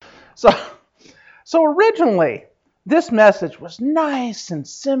So, so originally, this message was nice and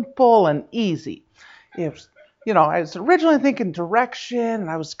simple and easy. It was, I was originally thinking direction, and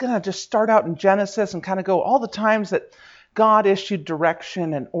I was going to just start out in Genesis and kind of go all the times that God issued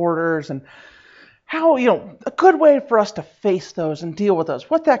direction and orders and how, a good way for us to face those and deal with those,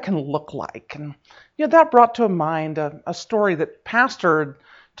 what that can look like. And, that brought to mind a story that Pastor had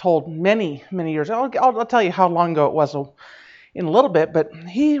told many, many years ago. I'll tell you how long ago it was in a little bit, but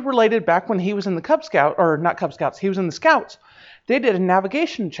he related back when he was in the Cub Scout, or not Cub Scouts, he was in the Scouts. They did a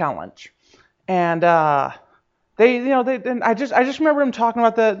navigation challenge. And I just remember him talking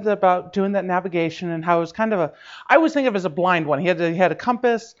about about doing that navigation and how it was kind of I always think of it as a blind one. He had a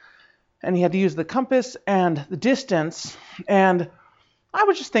compass, and he had to use the compass and the distance. And I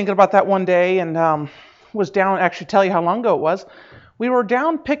was just thinking about that one day, and was down. Actually, tell you how long ago it was. We were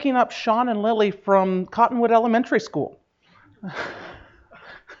down picking up Sean and Lily from Cottonwood Elementary School,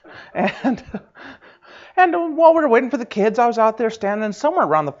 and while we were waiting for the kids, I was out there standing somewhere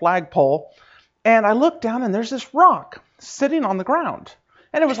around the flagpole. And I looked down, and there's this rock sitting on the ground.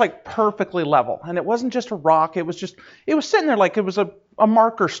 And it was like perfectly level. And it wasn't just a rock. It was sitting there like it was a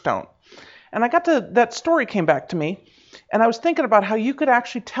marker stone. And that story came back to me. And I was thinking about how you could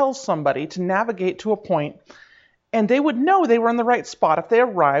actually tell somebody to navigate to a point, and they would know they were in the right spot if they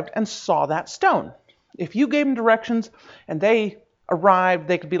arrived and saw that stone. If you gave them directions and they arrived,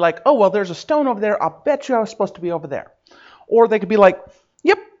 they could be like, oh, well, there's a stone over there. I'll bet you I was supposed to be over there. Or they could be like,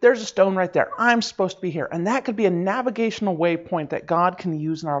 yep, there's a stone right there. I'm supposed to be here. And that could be a navigational waypoint that God can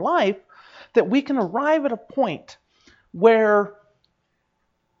use in our life, that we can arrive at a point where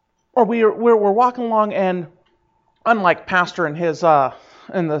we're walking along, and unlike Pastor and his for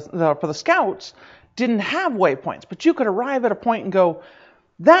the Scouts, didn't have waypoints, but you could arrive at a point and go,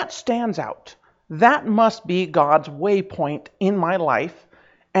 that stands out. That must be God's waypoint in my life.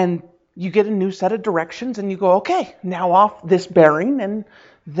 And you get a new set of directions, and you go, okay, now off this bearing and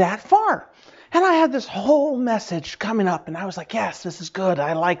that far. And I had this whole message coming up, and I was like, yes, this is good.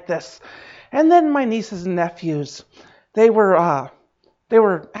 I like this. And then my nieces and nephews, they were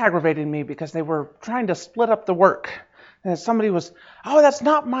aggravating me because they were trying to split up the work. And somebody was, oh, that's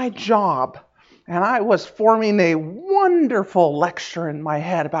not my job. And I was forming a wonderful lecture in my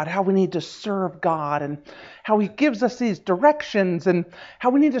head about how we need to serve God and how He gives us these directions and how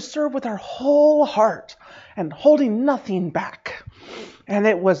we need to serve with our whole heart and holding nothing back. And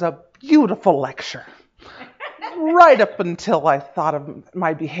it was a beautiful lecture. Right up until I thought of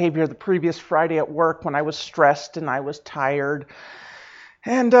my behavior the previous Friday at work when I was stressed and I was tired.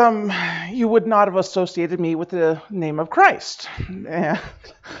 And you would not have associated me with the name of Christ. And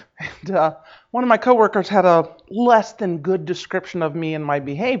one of my coworkers had a less than good description of me and my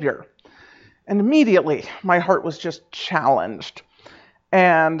behavior. And immediately, my heart was just challenged.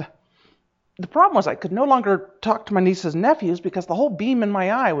 And the problem was I could no longer talk to my nieces and nephews because the whole beam in my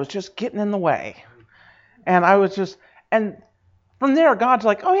eye was just getting in the way. And and from there, God's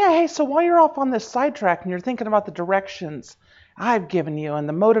like, oh yeah, hey, so while you're off on this sidetrack and you're thinking about the directions I've given you and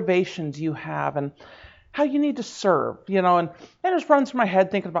the motivations you have and how you need to serve, and it just runs through my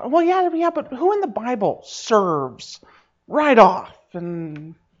head thinking about, well, yeah, but who in the Bible serves right off?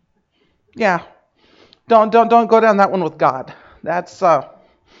 And yeah, don't go down that one with God. That's,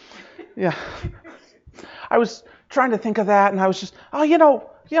 yeah. I was trying to think of that, and I was just,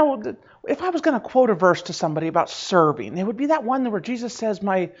 if I was going to quote a verse to somebody about serving, it would be that one where Jesus says,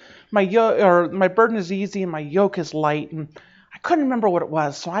 my burden is easy and my yoke is light. And I couldn't remember what it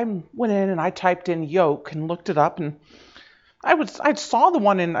was, so I went in and I typed in yoke and looked it up, and I saw the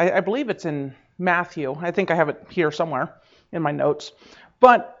one I believe it's in Matthew. I think I have it here somewhere in my notes.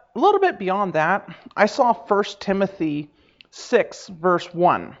 But a little bit beyond that, I saw 1 Timothy 6, verse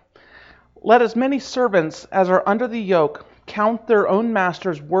 1. Let as many servants as are under the yoke count their own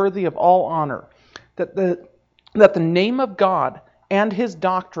masters worthy of all honor, that the name of God and His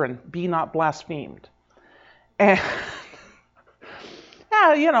doctrine be not blasphemed. And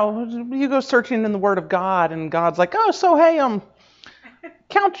yeah, you go searching in the Word of God, and God's like, oh, so hey,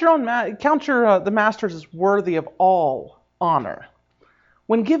 count the masters as worthy of all honor.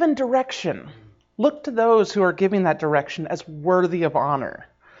 When given direction, look to those who are giving that direction as worthy of honor.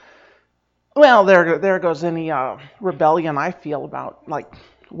 Well, there goes any rebellion I feel about, like,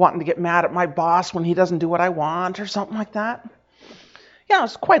 wanting to get mad at my boss when he doesn't do what I want or something like that. Yeah,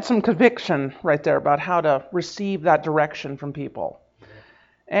 it's quite some conviction right there about how to receive that direction from people.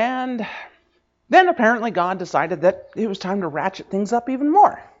 And then apparently God decided that it was time to ratchet things up even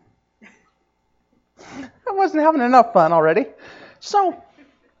more. I wasn't having enough fun already. So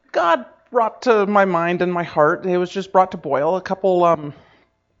God brought to my mind and my heart, it was just brought to boil a couple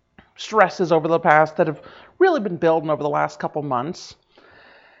stresses over the past that have really been building over the last couple months.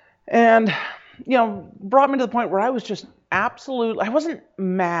 And, brought me to the point where I was just I wasn't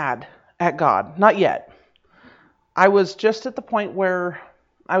mad at God, not yet. I was just at the point where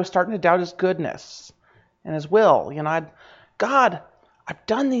I was starting to doubt his goodness and his will. God, I've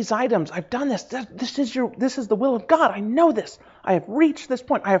done these items. I've done this. This is the will of God. I know this. I have reached this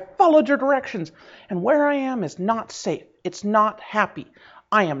point. I have followed your directions. And where I am is not safe. It's not happy.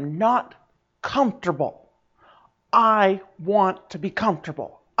 I am not comfortable. I want to be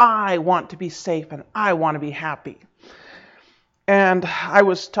comfortable. I want to be safe, and I want to be happy. And I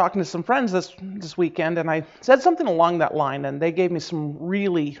was talking to some friends this weekend, and I said something along that line, and they gave me some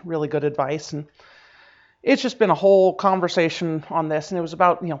really, really good advice. And it's just been a whole conversation on this, and it was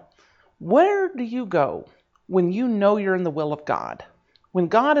about, where do you go when you know you're in the will of God? When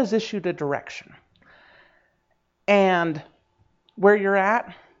God has issued a direction, and where you're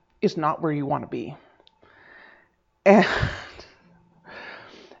at is not where you want to be.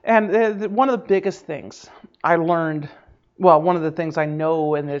 And one of the biggest things I learned, one of the things I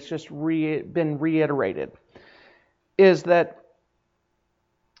know, and it's just been reiterated, is that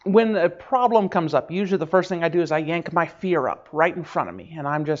when a problem comes up, usually the first thing I do is I yank my fear up right in front of me,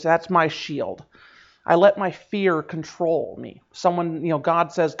 and that's my shield. I let my fear control me.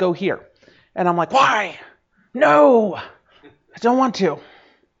 God says, go here. And I'm like, why? No, I don't want to.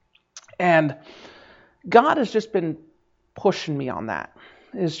 And God has just been pushing me on that.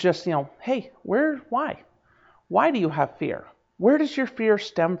 It's just, hey, why? Why do you have fear? Where does your fear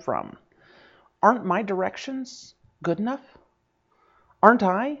stem from? Aren't my directions good enough? Aren't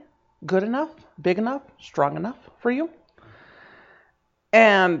I good enough, big enough, strong enough for you?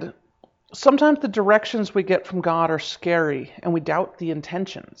 And sometimes the directions we get from God are scary, and we doubt the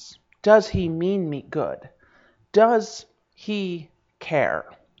intentions. Does he mean me good? Does he care?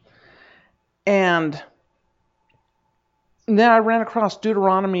 And then I ran across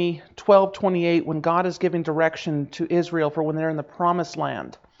Deuteronomy 12:28 when God is giving direction to Israel for when they're in the promised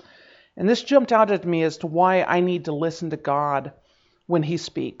land. And this jumped out at me as to why I need to listen to God when he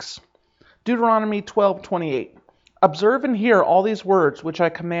speaks. Deuteronomy 12:28. Observe and hear all these words which I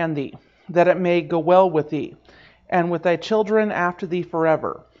command thee, that it may go well with thee, and with thy children after thee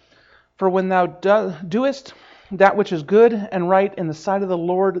forever. For when thou doest that which is good and right in the sight of the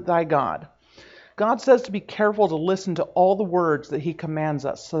Lord thy God. God says to be careful to listen to all the words that he commands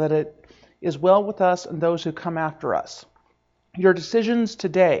us, so that it is well with us and those who come after us. Your decisions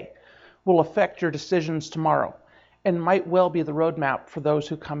today will affect your decisions tomorrow, and might well be the roadmap for those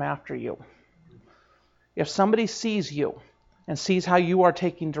who come after you. If somebody sees you and sees how you are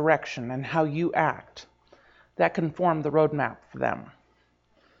taking direction and how you act, that can form the roadmap for them.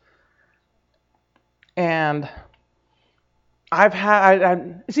 And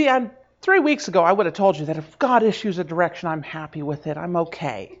 3 weeks ago, I would have told you that if God issues a direction, I'm happy with it. I'm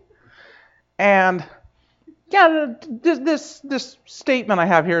okay. And this statement I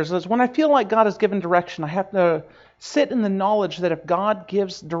have here is when I feel like God has given direction, I have to sit in the knowledge that if God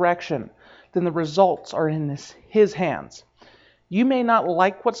gives direction, then the results are in his hands. You may not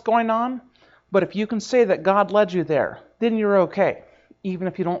like what's going on, but if you can say that God led you there, then you're okay, even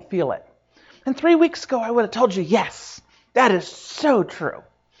if you don't feel it. And 3 weeks ago, I would have told you, yes, that is so true.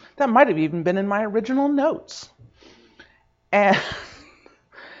 That might have even been in my original notes. And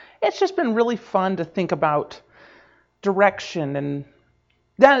it's just been really fun to think about direction, and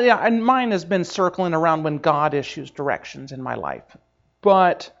mine has been circling around when God issues directions in my life.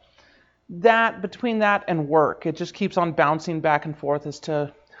 But between that and work, it just keeps on bouncing back and forth as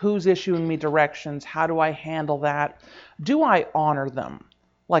to who's issuing me directions, how do I handle that? Do I honor them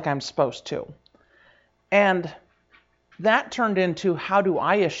like I'm supposed to? And that turned into, how do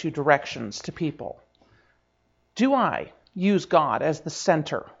I issue directions to people? Do I use God as the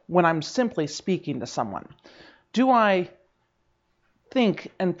center when I'm simply speaking to someone? Do I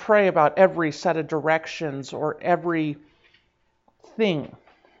think and pray about every set of directions or every thing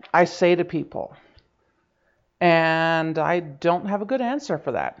I say to people? And I don't have a good answer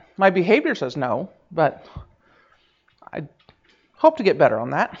for that. My behavior says no, but I hope to get better on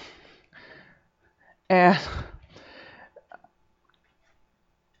that. And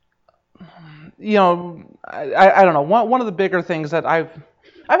I don't know. One of the bigger things that I've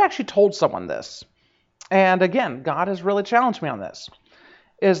actually told someone this, and again, God has really challenged me on this,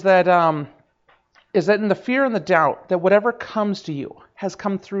 is that in the fear and the doubt that whatever comes to you has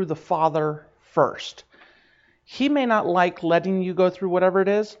come through the Father first. He may not like letting you go through whatever it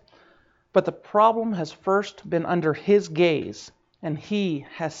is, but the problem has first been under his gaze, and he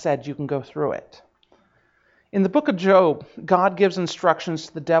has said you can go through it. In the book of Job, God gives instructions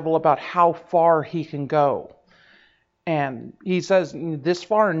to the devil about how far he can go. And he says, this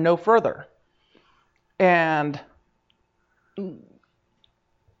far and no further. And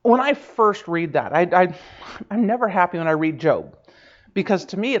when I first read that, I'm never happy when I read Job. Because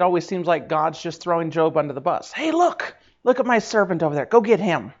to me, it always seems like God's just throwing Job under the bus. Hey, look at my servant over there. Go get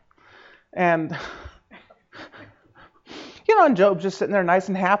him. And, and Job's just sitting there nice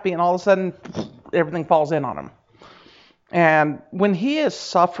and happy, and all of a sudden, everything falls in on him. And when he is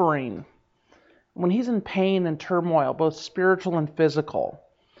suffering, when he's in pain and turmoil, both spiritual and physical,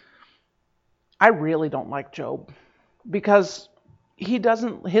 I really don't like Job. Because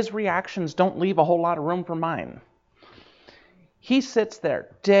his reactions don't leave a whole lot of room for mine. He sits there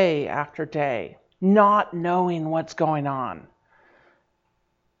day after day, not knowing what's going on.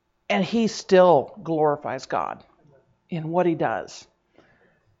 And he still glorifies God in what he does.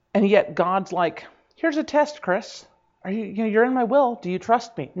 And yet God's like, here's a test, Kris. You're in my will. Do you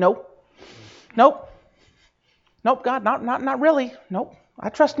trust me? Nope, God, not really. Nope, I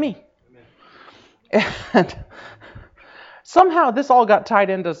trust me. And somehow this all got tied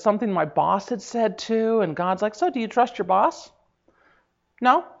into something my boss had said too. And God's like, so do you trust your boss?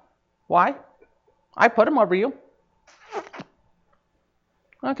 No. Why? I put him over you.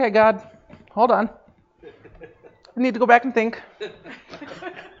 Okay, God, hold on. I need to go back and think.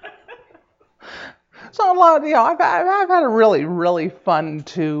 So a lot, I've had a really, really fun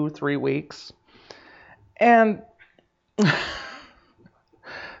 2-3 weeks. And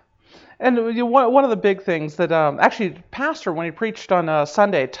one of the big things that actually Pastor, when he preached on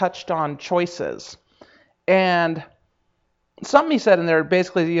Sunday, touched on choices. And something he said in there,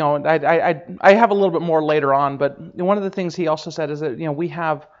 basically, I have a little bit more later on, but one of the things he also said is that, we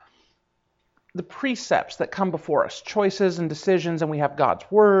have the precepts that come before us, choices and decisions, and we have God's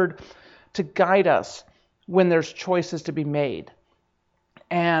Word to guide us when there's choices to be made.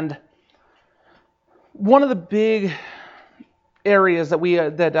 And one of the big areas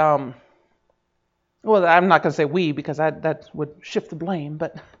that I'm not going to say we, because that would shift the blame,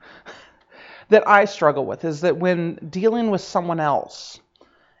 but that I struggle with is that when dealing with someone else,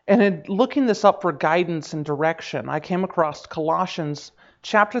 and in looking this up for guidance and direction, I came across Colossians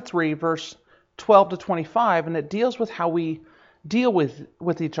chapter 3, verse 12 to 25, and it deals with how we deal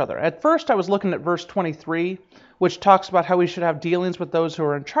with each other. At first, I was looking at verse 23, which talks about how we should have dealings with those who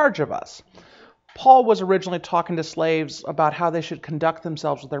are in charge of us. Paul was originally talking to slaves about how they should conduct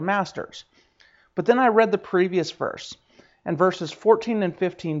themselves with their masters. But then I read the previous verse, and verses 14 and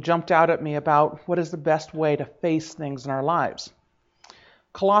 15 jumped out at me about what is the best way to face things in our lives.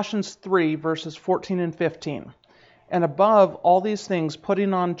 Colossians 3, verses 14 and 15. And above all these things,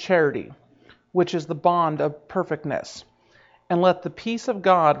 putting on charity, which is the bond of perfectness. And let the peace of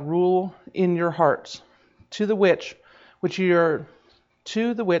God rule in your hearts, to the which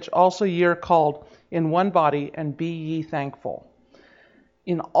also ye are called in one body, and be ye thankful.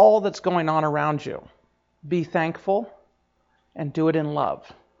 In all that's going on around you, be thankful and do it in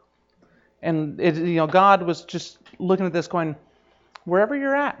love. And God was just looking at this going, wherever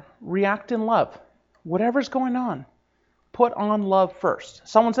you're at, react in love. Whatever's going on, put on love first.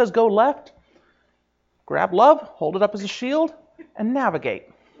 Someone says go left, grab love, hold it up as a shield, and navigate.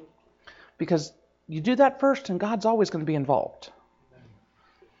 Because you do that first, and God's always going to be involved.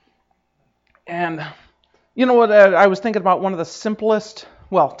 And you know what? I was thinking about one of the simplest,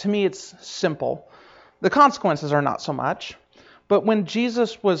 well, to me it's simple. The consequences are not so much. But when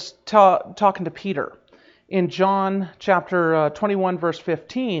Jesus was talking to Peter in John chapter 21, verse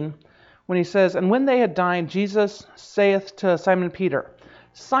 15, when he says, and when they had dined, Jesus saith to Simon Peter,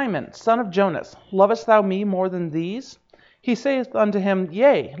 Simon, son of Jonas, lovest thou me more than these? He saith unto him,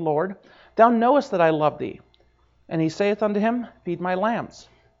 Yea, Lord, thou knowest that I love thee. And he saith unto him, Feed my lambs.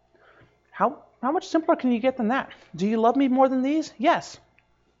 How much simpler can you get than that? Do you love me more than these? Yes.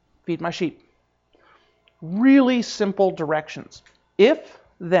 Feed my sheep. Really simple directions. If,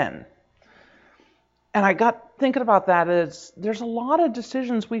 then. And I got thinking about that as there's a lot of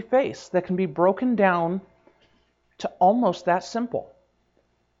decisions we face that can be broken down to almost that simple.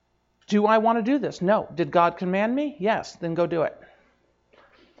 Do I want to do this? No. Did God command me? Yes. Then go do it.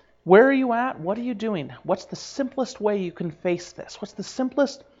 Where are you at? What are you doing? What's the simplest way you can face this? What's the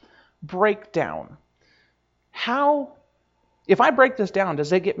simplest breakdown? If I break this down,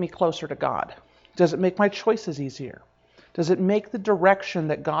 does it get me closer to God? Does it make my choices easier? Does it make the direction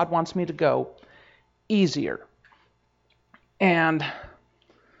that God wants me to go easier? And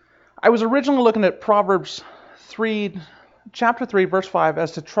I was originally looking at Proverbs 3, chapter 3, verse 5,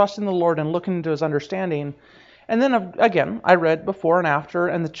 as to trust in the Lord and looking into his understanding. And then again, I read before and after,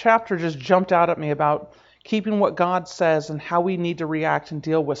 and the chapter just jumped out at me about keeping what God says and how we need to react and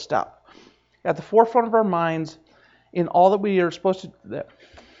deal with stuff. At the forefront of our minds in all that we are supposed to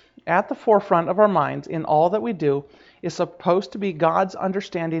at the forefront of our minds in all that we do is supposed to be God's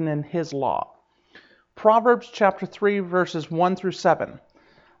understanding and his law. Proverbs chapter 3 verses 1 through 7.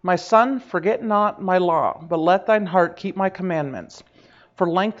 My son, forget not my law, but let thine heart keep my commandments. For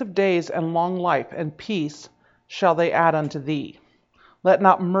length of days and long life and peace shall they add unto thee. Let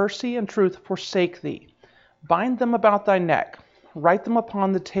not mercy and truth forsake thee. Bind them about thy neck. Write them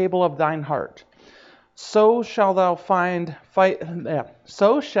upon the table of thine heart. So shalt thou find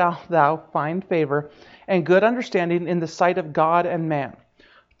favor and good understanding in the sight of God and man.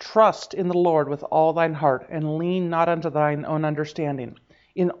 Trust in the Lord with all thine heart, and lean not unto thine own understanding.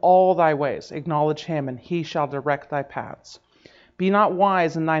 In all thy ways acknowledge him, and he shall direct thy paths. Be not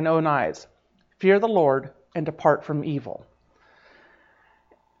wise in thine own eyes. Fear the Lord, and depart from evil.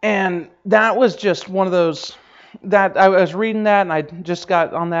 And that was just one of those, that I was reading that, and I just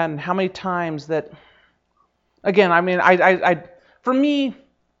got on that, and how many times that, again, I mean, for me,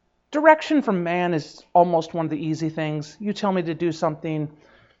 direction from man is almost one of the easy things. You tell me to do something,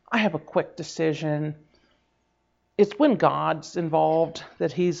 I have a quick decision. It's when God's involved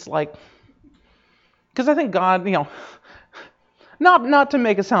that he's like, because I think God, not to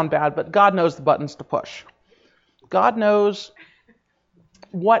make it sound bad, but God knows the buttons to push. God knows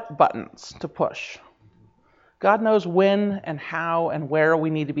what buttons to push. God knows when and how and where we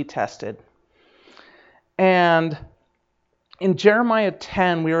need to be tested. And in Jeremiah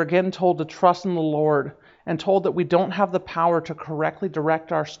 10, we are again told to trust in the Lord and told that we don't have the power to correctly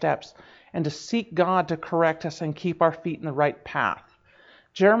direct our steps and to seek God to correct us and keep our feet in the right path.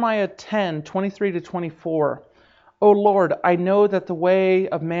 Jeremiah 10, 23 to 24. O Lord, I know that the way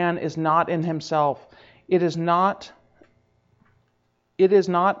of man is not in himself. It is not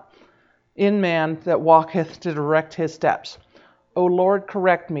in man that walketh to direct his steps. O Lord,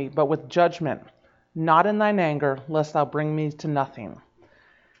 correct me, but with judgment, not in thine anger, lest thou bring me to nothing.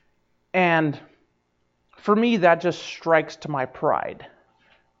 And for me, that just strikes to my pride,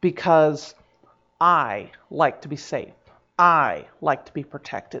 because I like to be safe. I like to be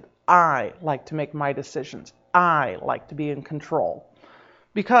protected. I like to make my decisions. I like to be in control.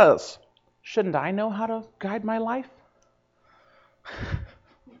 Because shouldn't I know how to guide my life?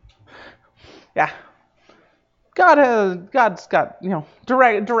 Yeah. God's got,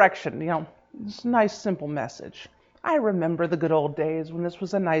 direction, It's a nice, simple message. I remember the good old days when this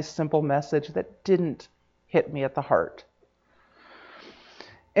was a nice, simple message that didn't hit me at the heart.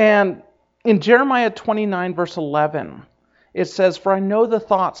 And in Jeremiah 29, verse 11, it says, For I know the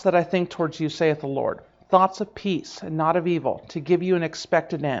thoughts that I think towards you, saith the Lord, thoughts of peace and not of evil, to give you an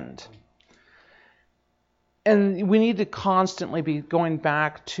expected end. And we need to constantly be going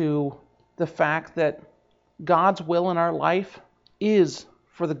back to the fact that God's will in our life is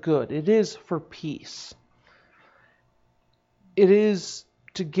for the good. It is for peace. It is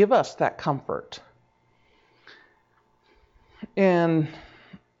to give us that comfort. And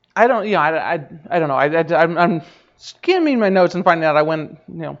I don't know. I'm skimming my notes and finding out I went,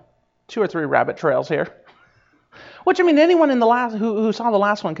 2 or 3 rabbit trails here. Which, anyone in the last who saw the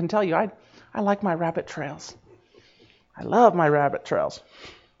last one can tell you, I like my rabbit trails. I love my rabbit trails.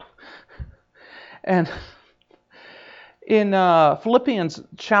 And in Philippians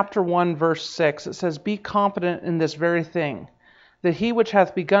chapter 1, verse 6, it says, Be confident in this very thing, that he which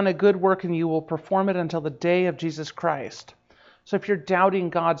hath begun a good work in you will perform it until the day of Jesus Christ. So if you're doubting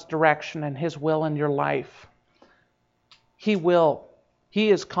God's direction and his will in your life, he will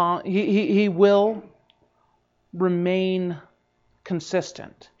remain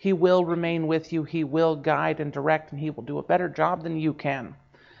consistent. He will remain with you. He will guide and direct, and he will do a better job than you can.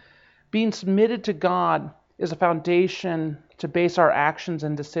 Being submitted to God is a foundation to base our actions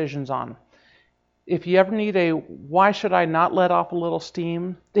and decisions on. If you ever need why should I not let off a little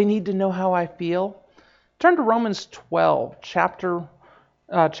steam? They need to know how I feel. Turn to Romans 12, chapter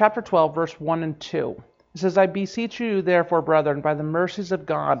 12, verse 1 and 2. It says, I beseech you, therefore, brethren, by the mercies of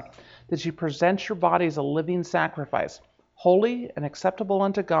God, that ye present your bodies a living sacrifice, holy and acceptable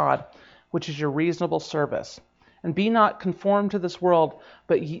unto God, which is your reasonable service. And be not conformed to this world,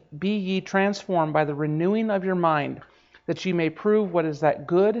 but be ye transformed by the renewing of your mind, that ye may prove what is that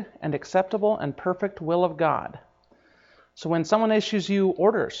good and acceptable and perfect will of God. So when someone issues you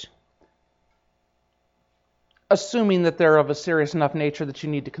orders, assuming that they're of a serious enough nature that you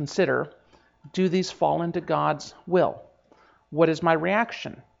need to consider, do these fall into God's will? What is my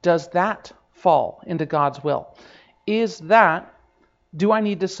reaction? Does that fall into God's will? Do I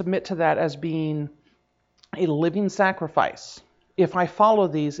need to submit to that as being a living sacrifice? If I follow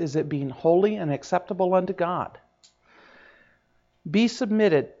these, is it being holy and acceptable unto God? Be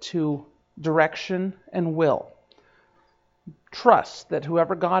submitted to direction and will. Trust that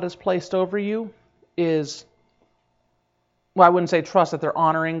whoever God has placed over you is, well, I wouldn't say trust that they're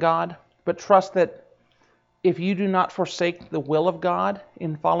honoring God, but trust that if you do not forsake the will of God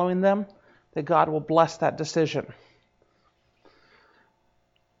in following them, that God will bless that decision.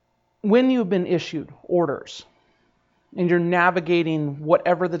 When you've been issued orders and you're navigating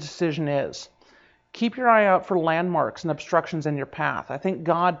whatever the decision is, keep your eye out for landmarks and obstructions in your path. I think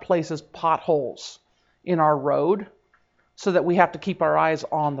God places potholes in our road so that we have to keep our eyes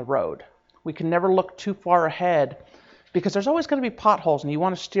on the road. We can never look too far ahead because there's always going to be potholes and you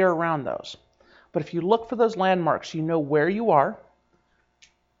want to steer around those. But if you look for those landmarks, you know where you are,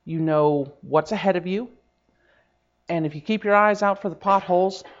 you know what's ahead of you, and if you keep your eyes out for the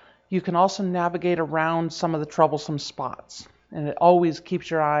potholes, you can also navigate around some of the troublesome spots. And it always keeps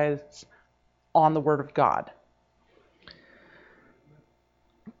your eyes on the Word of God.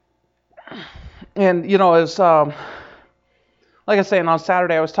 And, as like I was saying, on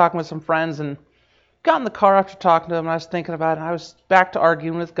Saturday I was talking with some friends and got in the car after talking to them, and I was thinking about it, and I was back to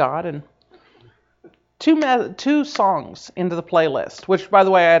arguing with God, and two songs into the playlist, which, by the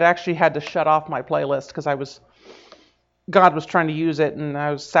way, I had actually had to shut off my playlist because God was trying to use it,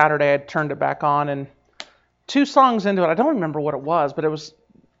 and Saturday I had turned it back on, and 2 songs into it, I don't remember what it was, but it was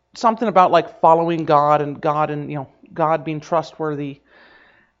something about like following God and God being trustworthy,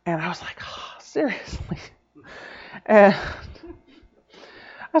 and I was like, oh, seriously, and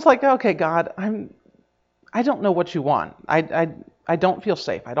I was like, okay, God, I don't know what you want. I don't feel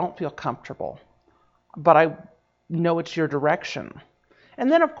safe. I don't feel comfortable. But I know it's your direction. And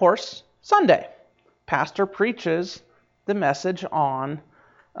then, of course, Sunday. Pastor preaches the message on...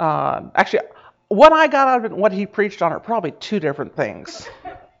 actually, what I got out of it and what he preached on are probably 2 different things.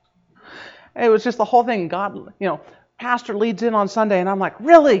 It was just the whole thing. God, Pastor leads in on Sunday, and I'm like,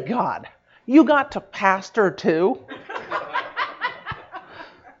 really, God? You got to pastor too?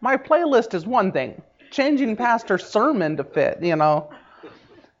 My playlist is one thing. Changing pastor's sermon to fit,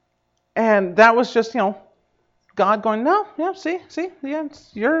 And that was just, God going, no, yeah, see,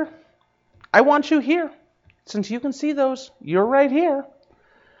 yeah, I want you here. Since you can see those, you're right here.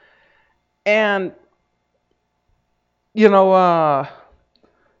 And, on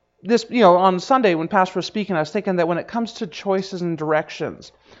Sunday when Pastor was speaking, I was thinking that when it comes to choices and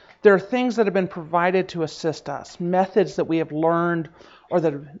directions, there are things that have been provided to assist us, methods that we have learned or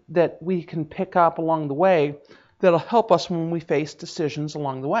that we can pick up along the way that'll help us when we face decisions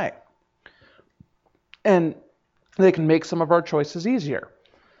along the way. And they can make some of our choices easier.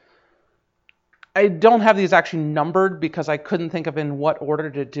 I don't have these actually numbered because I couldn't think of in what order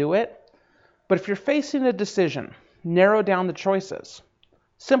to do it. But if you're facing a decision, narrow down the choices.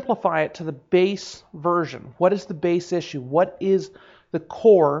 Simplify it to the base version. What is the base issue? What is the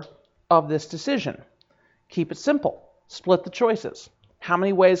core of this decision? Keep it simple. Split the choices. How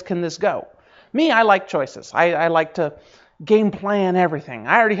many ways can this go? Me, I like choices. I like to game plan everything.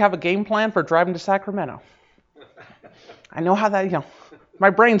 I already have a game plan for driving to Sacramento. I know how that,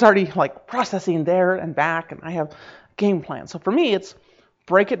 my brain's already like processing there and back, and I have a game plan. So for me, it's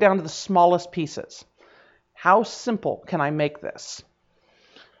break it down to the smallest pieces. How simple can I make this?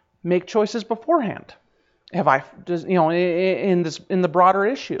 Make choices beforehand. Have I, in the broader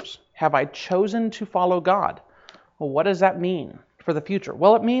issues, have I chosen to follow God? Well, what does that mean for the future?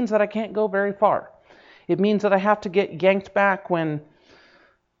 Well, it means that I can't go very far. It means that I have to get yanked back when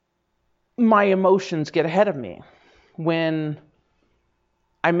my emotions get ahead of me, when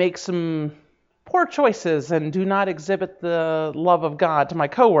I make some poor choices and do not exhibit the love of God to my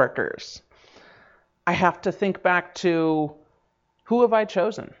coworkers. I have to think back to, who have I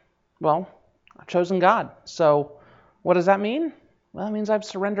chosen? Well, I've chosen God. So what does that mean? Well, it means I've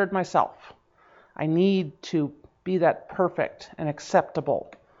surrendered myself. I need to be that perfect and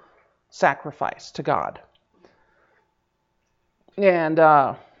acceptable sacrifice to God. And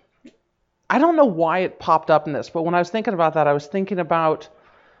I don't know why it popped up in this, but when I was thinking about that, I was thinking about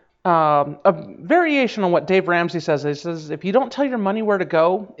a variation on what Dave Ramsey says. He says, if you don't tell your money where to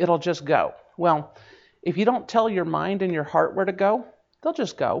go, it'll just go. Well, if you don't tell your mind and your heart where to go, they'll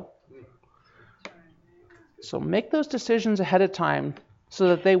just go. So make those decisions ahead of time so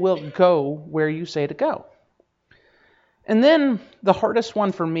that they will go where you say to go. And then the hardest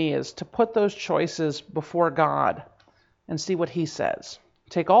one for me is to put those choices before God and see what He says.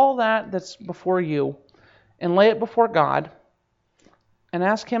 Take all that's before you and lay it before God and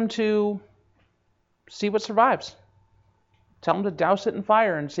ask Him to see what survives. Tell Him to douse it in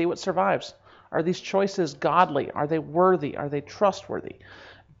fire and see what survives. Are these choices godly? Are they worthy? Are they trustworthy?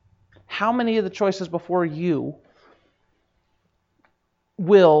 How many of the choices before you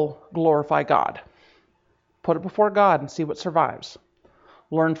will glorify God? Put it before God and see what survives.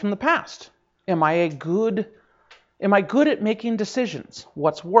 Learn from the past. Am I good at making decisions?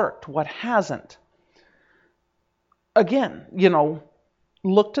 What's worked? What hasn't? Again,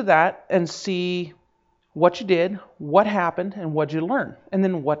 look to that and see what you did, what happened, and what you learn. And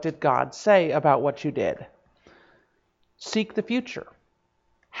then what did God say about what you did? Seek the future.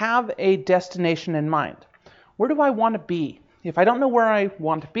 Have a destination in mind. Where do I want to be? If I don't know where I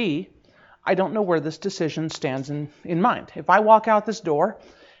want to be, I don't know where this decision stands in mind. If I walk out this door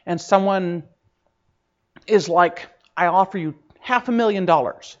and someone is like, I offer you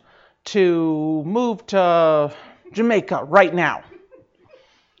 $500,000 to move to Jamaica right now.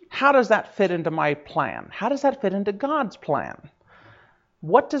 How does that fit into my plan? How does that fit into God's plan?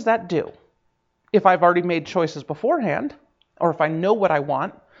 What does that do? If I've already made choices beforehand, or if I know what I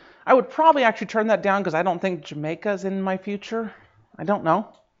want, I would probably actually turn that down because I don't think Jamaica is in my future. I don't know.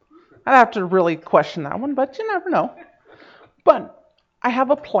 I'd have to really question that one, but you never know. But I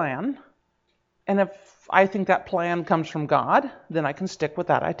have a plan, and if I think that plan comes from God, then I can stick with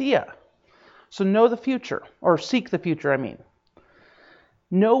that idea. So know the future, or seek the future, I mean.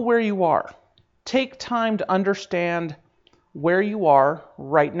 Know where you are. Take time to understand where you are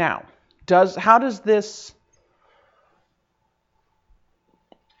right now. How does this...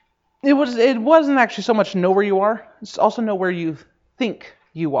 It wasn't actually so much know where you are, it's also know where you think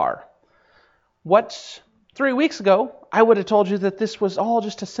you are. 3 weeks ago, I would have told you that this was all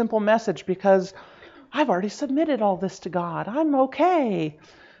just a simple message because I've already submitted all this to God. I'm okay.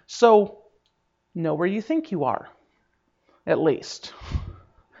 So, know where you think you are, at least.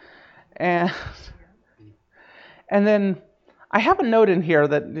 And then I have a note in here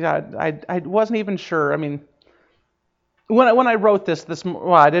that I wasn't even sure. I mean, when I wrote this,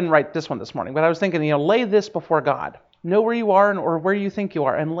 I didn't write this one this morning, but I was thinking, lay this before God. Know where you are or where you think you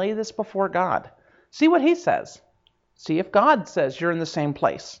are, and lay this before God. See what He says. See if God says you're in the same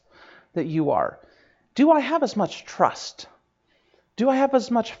place that you are. Do I have as much trust? Do I have as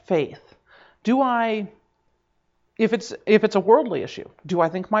much faith? If it's a worldly issue, do I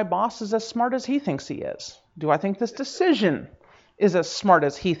think my boss is as smart as he thinks he is? Do I think this decision is as smart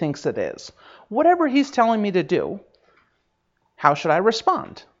as he thinks it is? Whatever he's telling me to do, how should I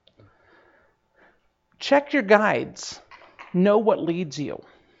respond? Check your guides. Know what leads you.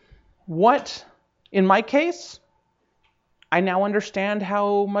 In my case, I now understand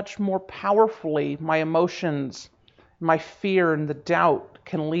how much more powerfully my emotions, my fear, and the doubt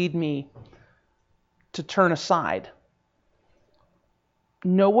can lead me to turn aside.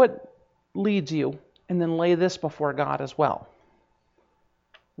 Know what leads you, and then lay this before God as well.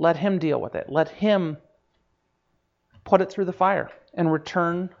 Let Him deal with it. Let Him put it through the fire and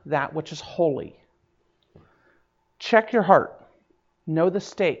return that which is holy. Check your heart. Know the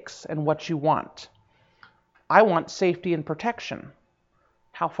stakes and what you want. I want safety and protection.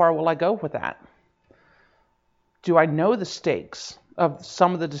 How far will I go with that? Do I know the stakes of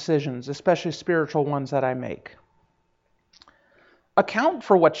some of the decisions, especially spiritual ones that I make? Account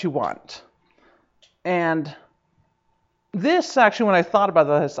for what you want. And this, actually, when I thought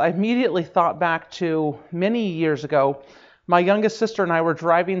about this, I immediately thought back to many years ago. My youngest sister and I were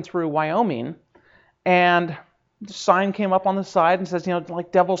driving through Wyoming, and the sign came up on the side and says,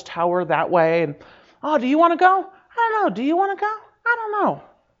 like Devil's Tower that way. And, oh, do you want to go? I don't know. Do you want to go? I don't know.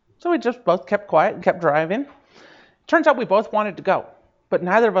 So we just both kept quiet and kept driving. Turns out we both wanted to go, but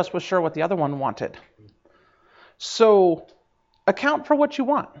neither of us was sure what the other one wanted. So account for what you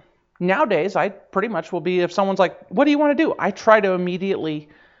want. Nowadays, I pretty much will be, if someone's like, what do you want to do? I try to immediately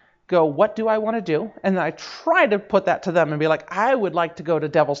go, what do I want to do? And then I try to put that to them and be like, I would like to go to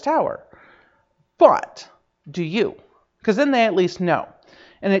Devil's Tower. But do you? Because then they at least know.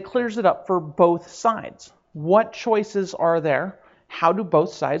 And it clears it up for both sides. What choices are there? How do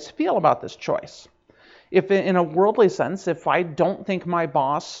both sides feel about this choice? If in a worldly sense, if I don't think my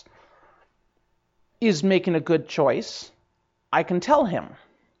boss is making a good choice, I can tell him.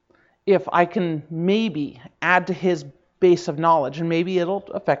 If I can maybe add to his base of knowledge, and maybe it'll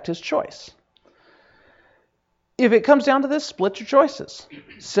affect his choice. If it comes down to this, split your choices.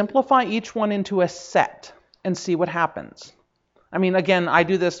 Simplify each one into a set and see what happens. I mean, again, I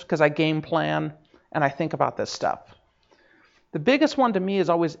do this because I game plan and I think about this stuff. The biggest one to me is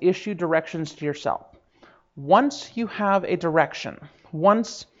always issue directions to yourself. Once you have a direction,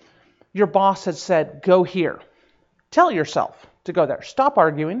 once your boss has said, go here, tell yourself to go there. Stop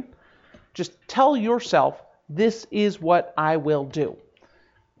arguing. Just tell yourself, this is what I will do.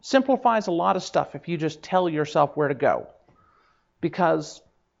 simplifies a lot of stuff if you just tell yourself where to go, because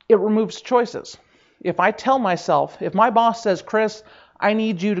it removes choices. If I tell myself, if my boss says, Kris, I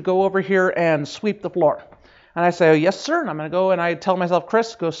need you to go over here and sweep the floor. And I say, oh, yes, sir. And I'm going to go and I tell myself,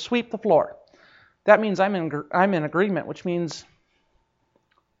 Kris, go sweep the floor. That means I'm in agreement, which means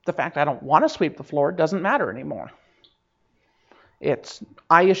the fact I don't want to sweep the floor doesn't matter anymore. It's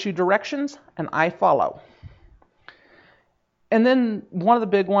I issue directions and I follow. And then one of the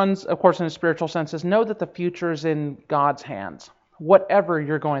big ones, of course, in a spiritual sense, is know that the future is in God's hands. Whatever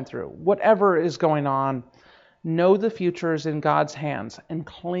you're going through, whatever is going on, know the future is in God's hands and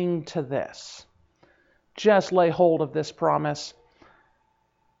cling to this. Just lay hold of this promise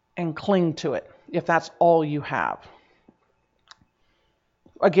and cling to it if that's all you have.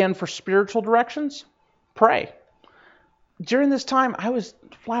 Again, for spiritual directions, pray. During this time, I was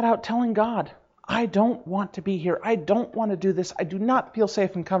flat out telling God, I don't want to be here. I don't want to do this. I do not feel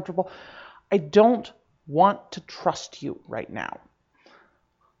safe and comfortable. I don't want to trust you right now.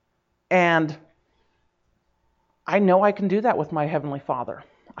 And I know I can do that with my Heavenly Father.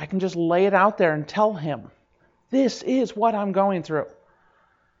 I can just lay it out there and tell Him, this is what I'm going through.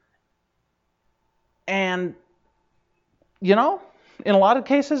 And, in a lot of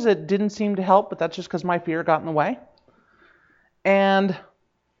cases it didn't seem to help, but that's just because my fear got in the way. And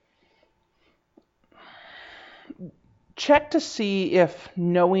check to see if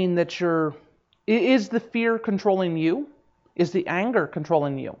knowing that is the fear controlling you? Is the anger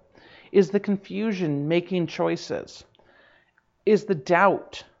controlling you? Is the confusion making choices? Is the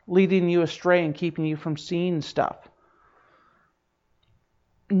doubt leading you astray and keeping you from seeing stuff?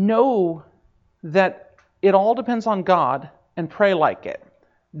 Know that it all depends on God and pray like it.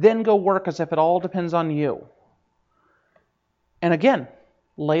 Then go work as if it all depends on you. And again,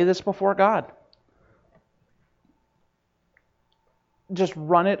 lay this before God. Just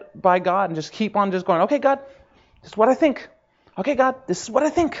run it by God and just keep on just going, okay, God, this is what I think. Okay, God, this is what I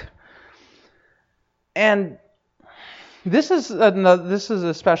think. And this is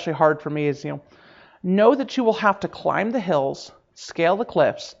especially hard for me is, know that you will have to climb the hills, scale the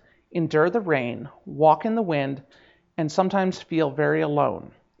cliffs, endure the rain, walk in the wind, and sometimes feel very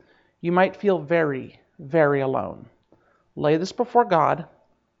alone. You might feel very, very alone. Lay this before God.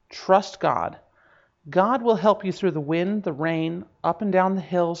 Trust God. God will help you through the wind, the rain, up and down the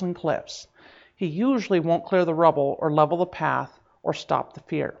hills and cliffs. He usually won't clear the rubble or level the path or stop the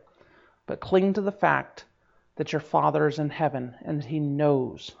fear. But cling to the fact that your Father is in heaven and that He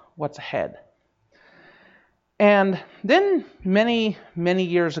knows what's ahead. And then many, many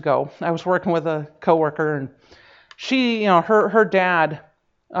years ago, I was working with a coworker, and she, her dad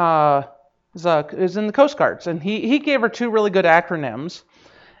is in the Coast Guards, and he gave her two really good acronyms,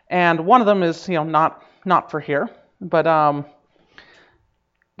 and one of them is not for here, but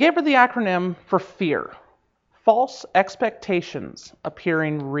gave her the acronym for fear: false expectations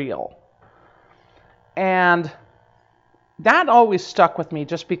appearing real. And that always stuck with me,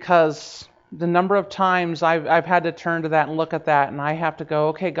 just because the number of times I've had to turn to that and look at that, and I have to go,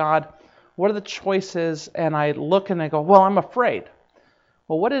 okay, God, what are the choices? And I look and I go, well, I'm afraid.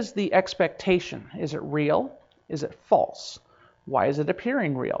 Well, what is the expectation? Is it real? Is it false? Why is it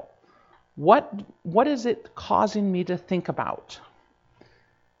appearing real? What is it causing me to think about?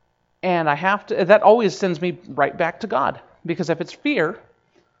 And that always sends me right back to God. Because if it's fear,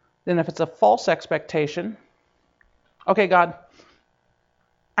 then if it's a false expectation, okay, God,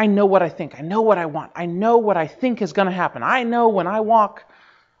 I know what I think. I know what I want. I know what I think is going to happen. I know when I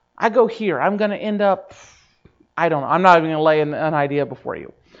go here, I'm going to end up, I don't know. I'm not even going to lay an idea before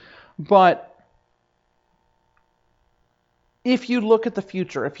you. But if you look at the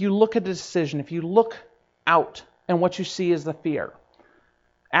future, if you look at the decision, if you look out and what you see is the fear,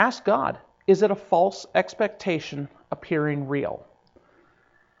 ask God, is it a false expectation appearing real?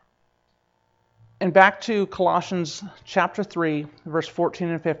 And back to Colossians chapter 3, verse 14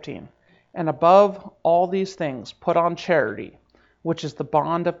 and 15. And above all these things, put on charity, which is the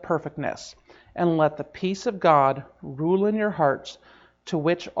bond of perfectness, and let the peace of God rule in your hearts, to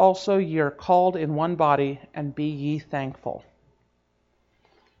which also ye are called in one body, and be ye thankful.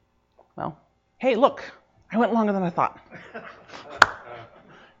 Well, hey, look, I went longer than I thought.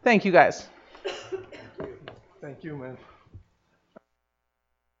 Thank you, guys. Thank you, man.